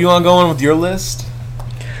want to go on with your list?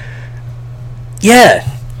 Yeah,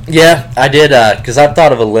 I did, because I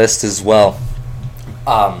thought of a list as well.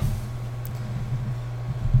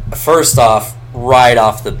 First off, right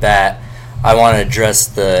off the bat, I want to address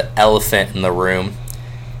the elephant in the room,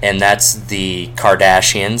 and that's the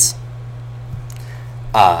Kardashians,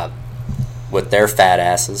 with their fat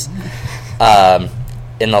asses.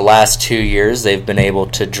 In the last 2 years, they've been able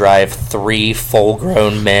to drive 3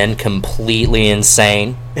 full-grown men completely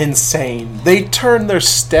insane. Insane. They turned their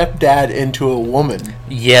stepdad into a woman.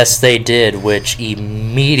 Yes, they did, which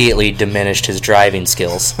immediately diminished his driving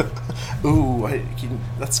skills. Ooh,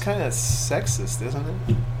 that's kind of sexist, isn't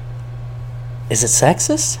it? Is it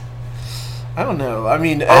sexist? I don't know. I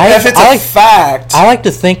mean, if it's a fact... I like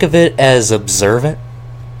to think of it as observant.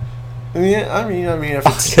 Yeah, I mean, if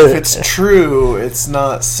it's true, it's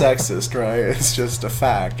not sexist, right? It's just a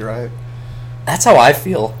fact, right? That's how I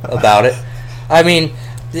feel about it. I mean,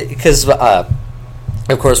 because of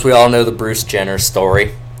course we all know the Bruce Jenner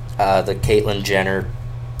story, the Caitlyn Jenner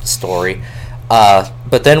story,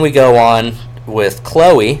 but then we go on with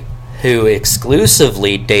Khloe, who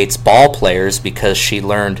exclusively dates ball players because she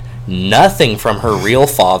learned nothing from her real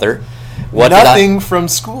father. Nothing from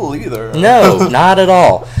school either. No, not at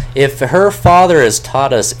all. If her father has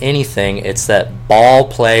taught us anything, it's that ball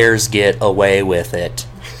players get away with it.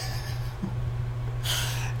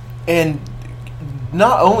 And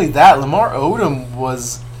not only that, Lamar Odom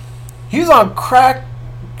he was on crack.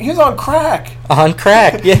 He was on crack. On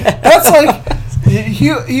crack, yeah. That's like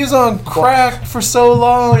he was on crack for so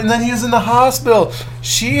long, and then he was in the hospital.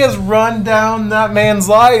 She has run down that man's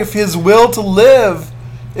life. His will to live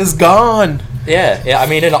is gone. Yeah. I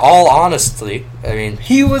mean, in all honesty, I mean,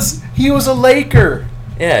 he was a Laker.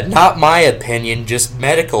 Yeah, not my opinion, just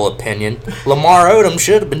medical opinion. Lamar Odom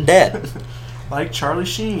should have been dead. Like Charlie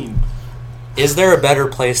Sheen. Is there a better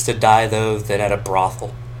place to die though than at a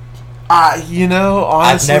brothel? Honestly,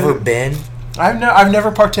 I've never been. I've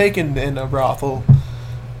never partaken in a brothel,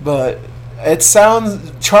 but it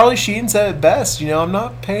sounds. Charlie Sheen said it best. I'm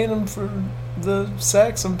not paying him for the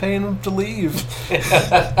sex. I'm paying him to leave.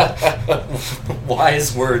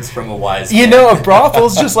 Wise words from a wise man. A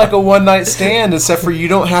brothel's just like a one-night stand, except for you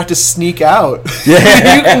don't have to sneak out.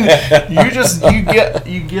 Yeah.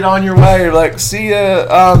 you get on your way. You're like, see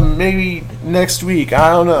ya maybe next week.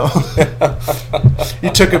 I don't know.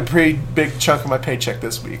 You took a pretty big chunk of my paycheck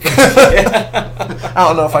this week. I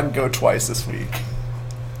don't know if I can go twice this week.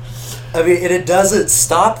 I mean, and it doesn't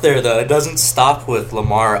stop there, though. It doesn't stop with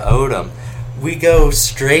Lamar Odom. We go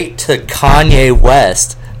straight to Kanye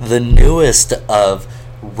West, the newest of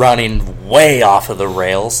running way off of the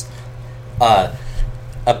rails.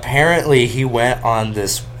 Apparently, he went on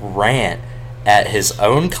this rant at his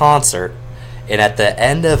own concert, and at the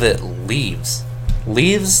end of it, leaves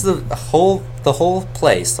the whole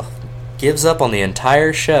place, gives up on the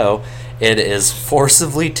entire show. It is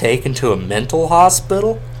forcibly taken to a mental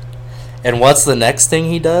hospital. And what's the next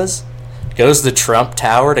thing he does? Goes to Trump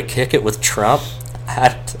Tower to kick it with Trump.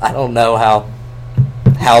 I don't know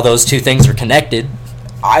how those two things are connected.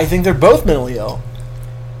 I think they're both mentally ill.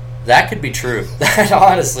 That could be true.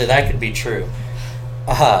 Honestly, that could be true.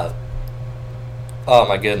 Oh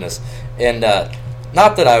my goodness. And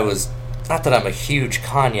not that I'm a huge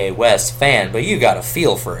Kanye West fan, but you got a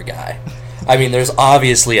feel for a guy. I mean, there's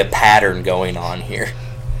obviously a pattern going on here.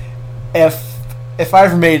 If I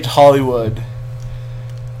ever made Hollywood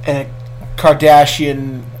and a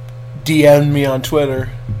Kardashian DM'd me on Twitter,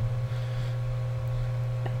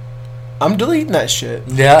 I'm deleting that shit.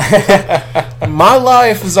 Yeah. My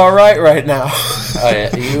life is alright right now. Oh,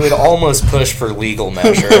 yeah. You would almost push for legal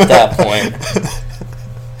measure at that point.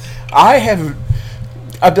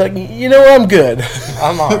 I'd be like, I'm good.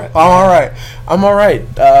 I'm alright. I'm alright.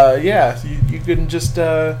 Yeah, you can just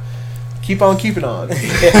keep on keeping on.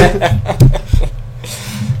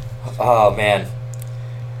 Oh, man.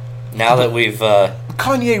 Now that we've...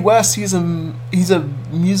 Kanye West, he's a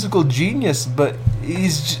musical genius, but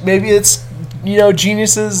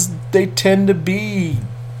geniuses, they tend to be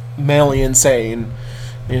mentally insane,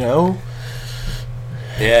 Yeah,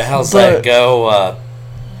 how's that go?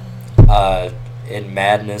 In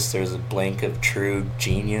madness, there's a blink of true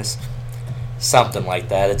genius. Something like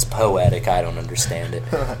that. It's poetic. I don't understand it.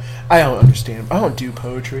 I don't understand. I don't do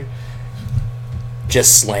poetry.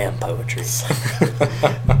 Just slam poetry.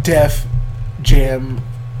 Def Jam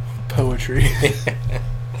poetry.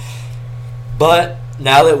 But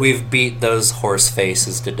now that we've beat those horse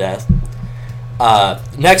faces to death,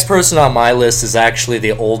 next person on my list is actually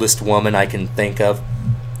the oldest woman I can think of.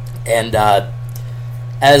 And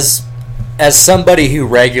as somebody who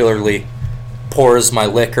regularly pours my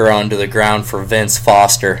liquor onto the ground for Vince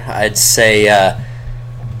Foster, I'd say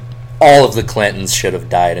all of the Clintons should have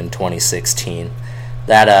died in 2016.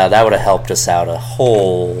 That would have helped us out a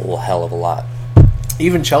whole hell of a lot.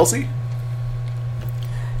 Even Chelsea?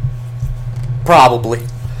 Probably.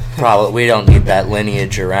 We don't need that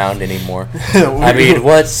lineage around anymore. I mean,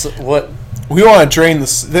 what? We want to drain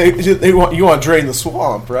the. You want to drain the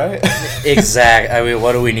swamp, right? Exactly. I mean,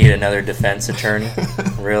 what do we need? Another defense attorney?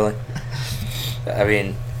 Really? I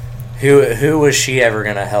mean, who was she ever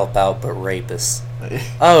gonna help out but rapists?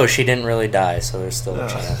 Oh, she didn't really die, so there's still a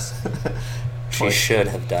chance. She should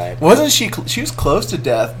have died. Wasn't she? She was close to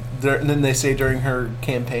death. And then they say during her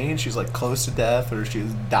campaign she was like close to death, or she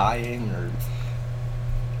was dying, or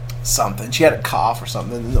something. She had a cough or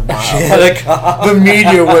something. Wow. She had a cough. The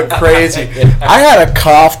media went crazy. I had a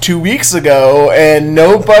cough 2 weeks ago, and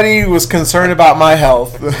nobody was concerned about my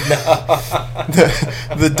health.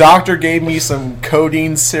 The doctor gave me some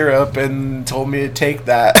codeine syrup and told me to take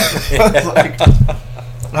that. I was like,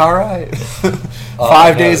 all right.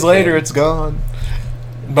 5 days later, it's gone.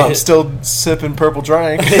 But I'm still sipping purple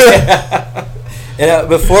drink. Yeah,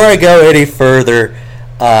 before I go any further,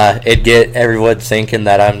 and get everyone thinking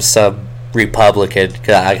that I'm some Republican,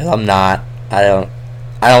 because I'm not. I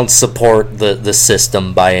don't support the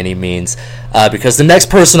system by any means. Because the next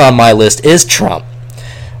person on my list is Trump.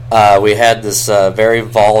 We had this very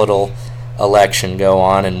volatile election go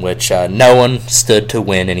on in which no one stood to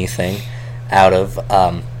win anything out of.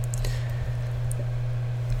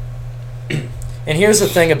 And here's the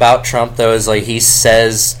thing about Trump, though, is like he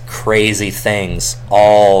says crazy things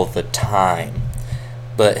all the time.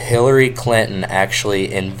 But Hillary Clinton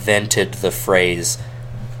actually invented the phrase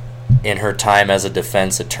in her time as a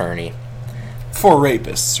defense attorney. For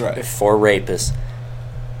rapists, right? For rapists.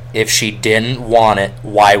 If she didn't want it,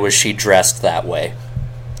 why was she dressed that way?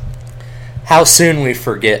 How soon we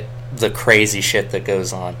forget the crazy shit that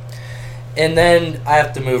goes on. And then I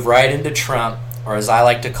have to move right into Trump, or as I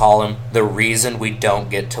like to call him, the reason we don't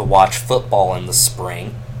get to watch football in the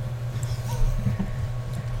spring.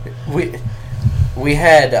 We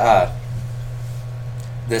had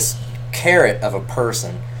this carrot of a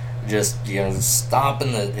person just,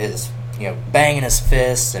 stomping his, banging his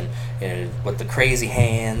fists and with the crazy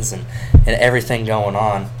hands and everything going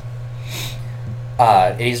on.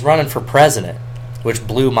 He's running for president, which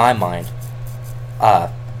blew my mind. The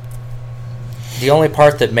only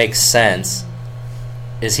part that makes sense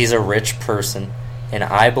is he's a rich person, and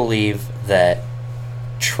I believe that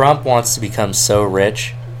Trump wants to become so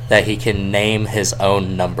rich that he can name his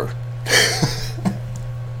own number.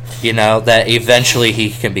 That eventually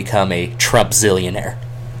he can become a Trump-zillionaire.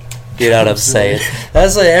 You know what I'm saying?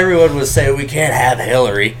 That's like everyone would say, we can't have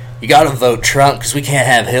Hillary. You gotta vote Trump because we can't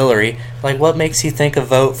have Hillary. Like, what makes you think a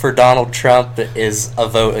vote for Donald Trump is a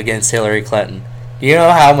vote against Hillary Clinton? You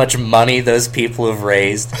know how much money those people have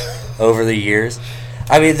raised over the years?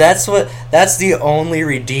 I mean, that's the only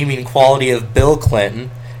redeeming quality of Bill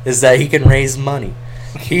Clinton, is that he can raise money.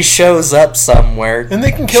 He shows up somewhere and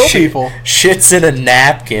they can kill people. Shits in a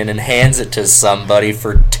napkin and hands it to somebody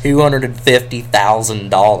for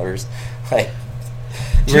 $250,000. Like,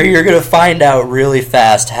 you're going to find out really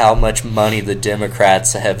fast how much money the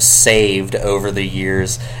Democrats have saved over the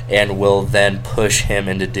years, and will then push him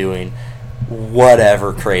into doing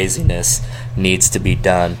whatever craziness needs to be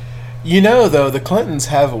done. Though, the Clintons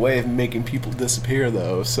have a way of making people disappear,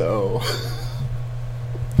 though, so...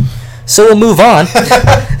 So we'll move on.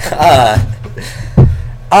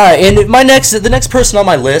 Alright, and the next person on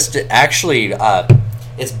my list, actually,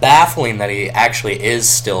 it's baffling that he actually is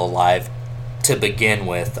still alive to begin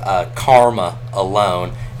with. Karma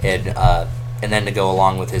alone, and then to go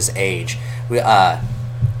along with his age. I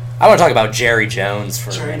want to talk about Jerry Jones for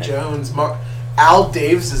a minute. Jerry Jones, Al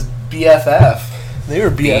Davis's BFF. They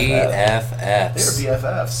were BFFs. They were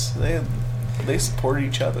BFFs. They supported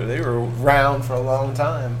each other. They were around for a long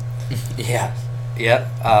time. Yeah. Yep.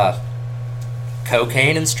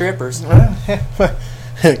 Cocaine and strippers.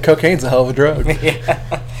 Cocaine's a hell of a drug.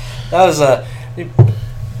 Yeah. That was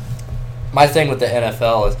my thing with the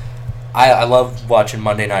NFL is I love watching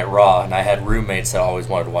Monday Night Raw, and I had roommates that always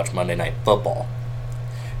wanted to watch Monday Night Football.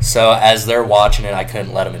 So as they're watching it, I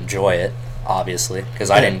couldn't let them enjoy it, obviously, because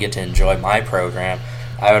I didn't get to enjoy my program.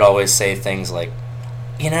 I would always say things like,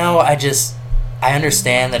 I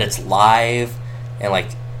understand that it's live, and like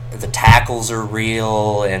the tackles are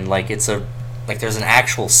real, and like there's an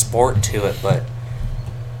actual sport to it, but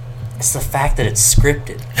it's the fact that it's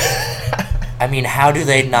scripted. I mean, how do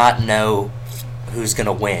they not know who's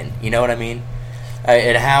gonna win? You know what I mean?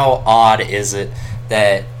 And how odd is it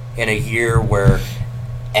that in a year where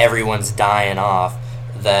everyone's dying off,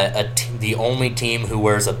 that the only team who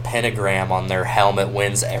wears a pentagram on their helmet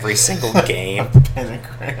wins every single game.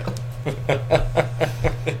 Pentagram.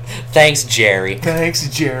 Thanks, Jerry. Thanks,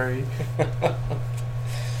 Jerry.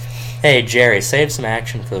 Hey, Jerry, save some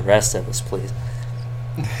action for the rest of us, please.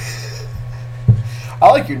 I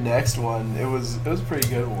like your next one. It was a pretty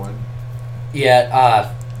good one.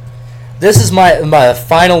 Yeah, this is my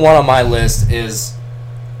final one on my list, is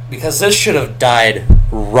because this should have died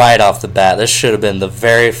right off the bat. This should have been the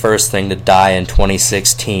very first thing to die in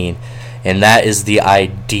 2016, and that is the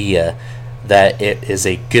idea that it is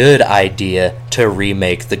a good idea to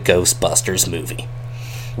remake the Ghostbusters movie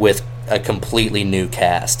with a completely new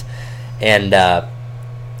cast. And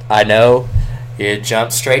I know you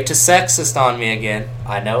jumped straight to sexist on me again.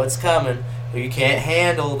 I know it's coming. You can't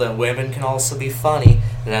handle that women can also be funny.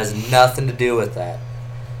 It has nothing to do with that.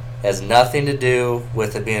 It has nothing to do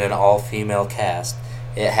with it being an all-female cast.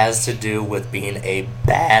 It has to do with being a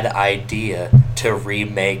bad idea to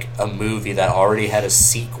remake a movie that already had a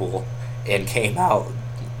sequel and came out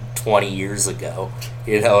 20 years ago.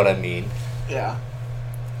 You know what I mean? Yeah.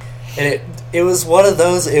 And it was one of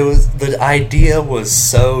those, the idea was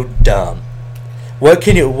so dumb. What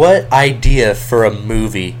idea for a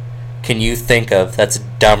movie can you think of that's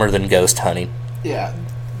dumber than ghost hunting? Yeah.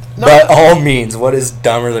 No. By all means, what is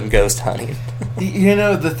dumber than ghost hunting? You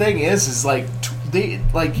know, the thing is like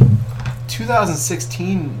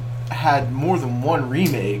 2016 had more than one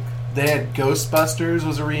remake. They had Ghostbusters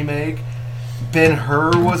was a remake.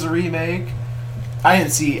 Ben-Hur was a remake. I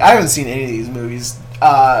haven't seen any of these movies.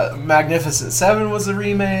 Magnificent Seven was a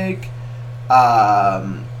remake.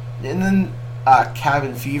 And then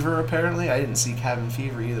Cabin Fever, apparently. I didn't see Cabin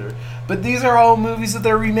Fever either. But these are all movies that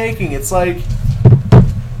they're remaking. It's like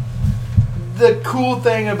the cool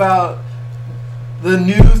thing about the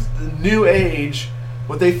new age,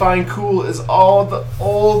 what they find cool is all the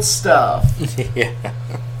old stuff. Yeah.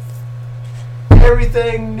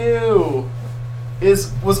 Everything new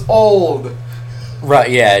was old.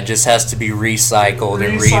 Right, yeah, it just has to be recycled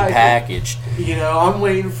and repackaged. You know, I'm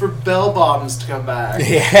waiting for bell bottoms to come back.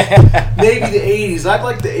 Yeah. Maybe the 80s. I'd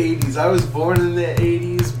like the 80s. I was born in the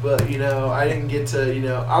 80s, but, you know, I didn't get to, you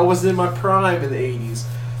know, I wasn't in my prime in the 80s.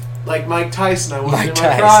 Like Mike Tyson, I wasn't in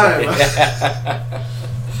my prime.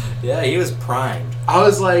 Yeah, he was primed. I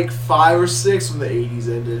was like 5 or 6 when the 80s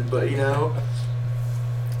ended, but, you know,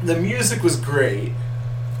 the music was great.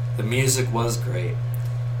 The music was great.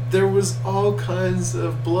 There was all kinds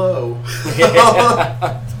of blow.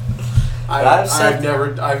 I've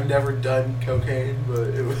never done cocaine, but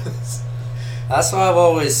it was. That's what I've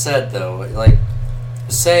always said, though. Like,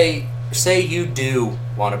 say you do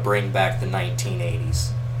want to bring back the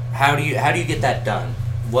 1980s. How do you get that done?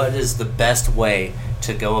 What is the best way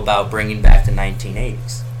to go about bringing back the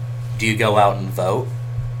 1980s? Do you go out and vote?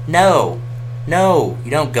 No, you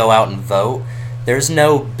don't go out and vote. There's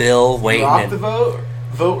no bill waiting. Rock the vote.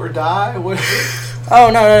 Vote or die? What? Oh,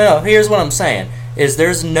 no. Here's what I'm saying.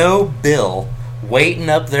 There's no bill waiting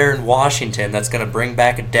up there in Washington that's going to bring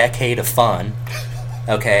back a decade of fun.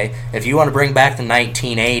 Okay? If you want to bring back the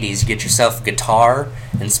 1980s, you get yourself a guitar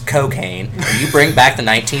and some cocaine, and you bring back the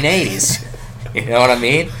 1980s. You know what I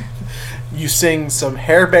mean? You sing some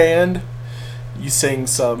hair band. You sing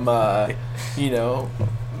some, you know,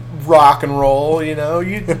 rock and roll, you know.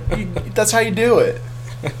 You that's how you do it.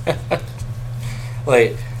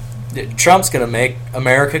 Like, Trump's going to make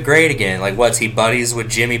America great again. Like, what's he buddies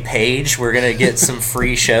with Jimmy Page? We're going to get some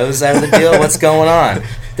free shows out of the deal? What's going on?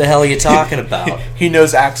 The hell are you talking about? He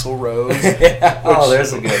knows Axl Rose. Yeah. Oh,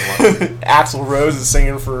 there's a good one. Axl Rose is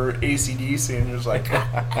singing for AC/DC, and you're just like,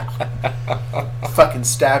 fucking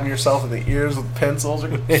stabbing yourself in the ears with pencils.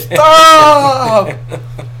 Stop!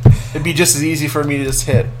 It'd be just as easy for me to just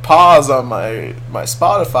hit pause on my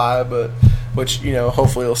Spotify, but... which, you know,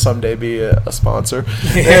 hopefully will someday be a sponsor.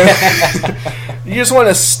 You just want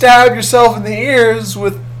to stab yourself in the ears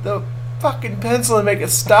with the fucking pencil and make it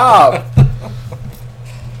stop.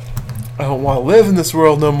 I don't want to live in this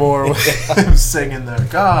world no more. I'm singing there.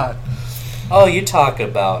 God. Oh, you talk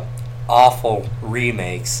about awful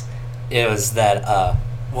remakes. It was that,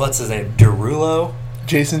 what's his name? Derulo?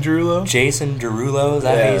 Jason Derulo? Jason Derulo, is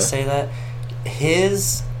that how you say that?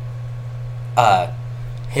 His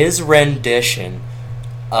rendition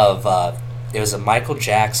of it was a Michael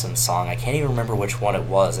Jackson song. I can't even remember which one it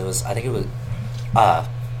was. I think it was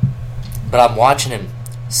but I'm watching him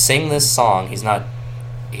sing this song.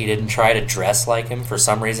 He didn't try to dress like him. For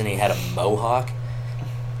some reason he had a mohawk.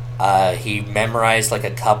 He memorized like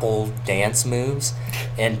a couple dance moves,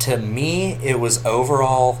 and to me it was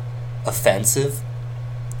overall offensive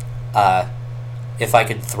if I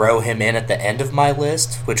could throw him in at the end of my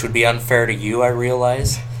list, which would be unfair to you, I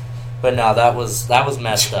realize. But no, that was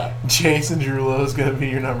messed up. Jason Derulo is going to be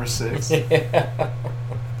your number 6.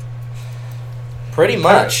 Pretty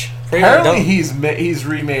much. Apparently he's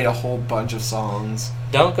remade a whole bunch of songs.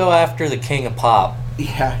 Don't go after the king of pop.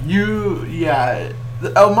 Yeah.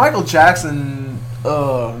 Oh, Michael Jackson,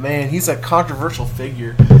 oh man, he's a controversial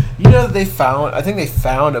figure. You know, I think they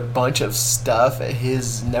found a bunch of stuff at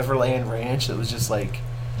his Neverland Ranch that was just like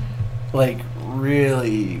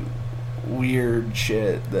really weird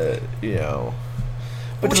shit that, you know.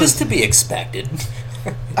 Which is to be expected.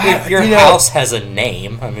 If your house has a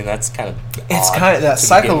name, I mean, that's kind of it's kind of that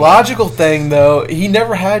psychological thing, though. He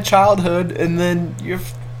never had childhood, and then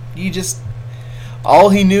you just all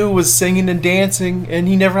he knew was singing and dancing, and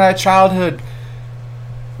he never had childhood.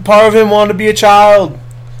 Part of him wanted to be a child.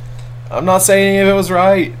 I'm not saying any of it was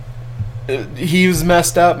right. He was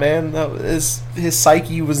messed up, man. His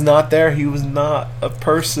psyche was not there. He was not a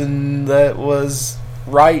person that was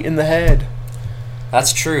right in the head.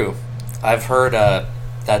 That's true. I've heard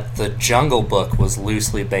that the Jungle Book was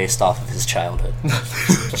loosely based off of his childhood.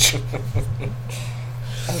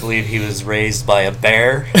 I believe he was raised by a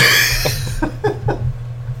bear.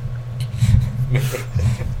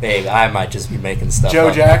 Maybe I might just be making stuff Joe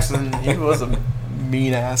up. Jackson, he was a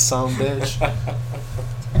mean-ass son of a bitch.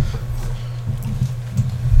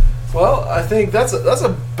 Well, I think that's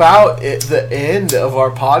about the end of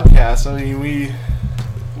our podcast. I mean, we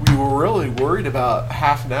were really worried about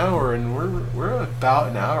half an hour, and we're about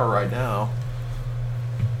an hour right now.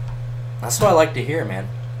 That's what I like to hear, man.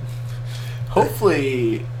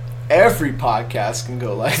 Hopefully, every podcast can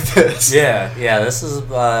go like this. Yeah. This is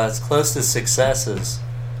as close to success as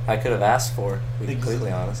I could have asked for. To be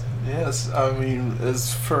completely honest. Yes, I mean,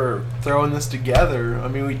 as for throwing this together, I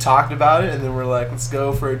mean, we talked about it, and then we're like, let's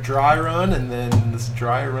go for a dry run, and then this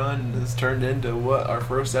dry run has turned into our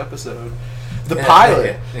first episode. The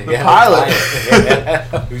pilot. The pilot.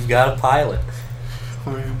 Yeah. We've got a pilot.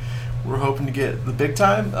 We're hoping to get the big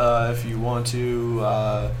time. If you want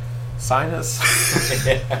to sign us,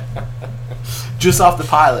 just off the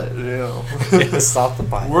pilot, you know. Just off the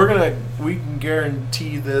pilot. We can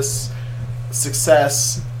guarantee this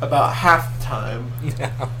success about half the time.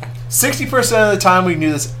 60% of the time we can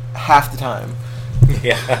do this half the time.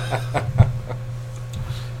 Yeah.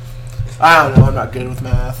 I don't know. I'm not good with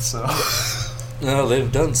math, so. No,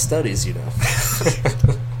 they've done studies, you know.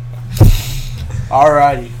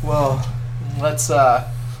 Alrighty. Well, let's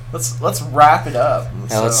wrap it up.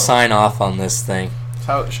 Now let's sign off on this thing.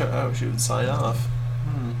 How should we sign off?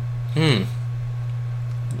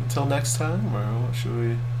 Until next time, or what should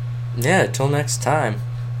we? Yeah, until next time.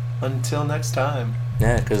 Until next time.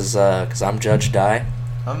 Yeah, because I'm Judge Dye.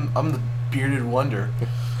 I'm the Bearded Wonder.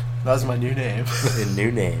 That's my new name.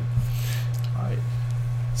 New name. All right.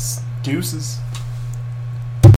 Deuces.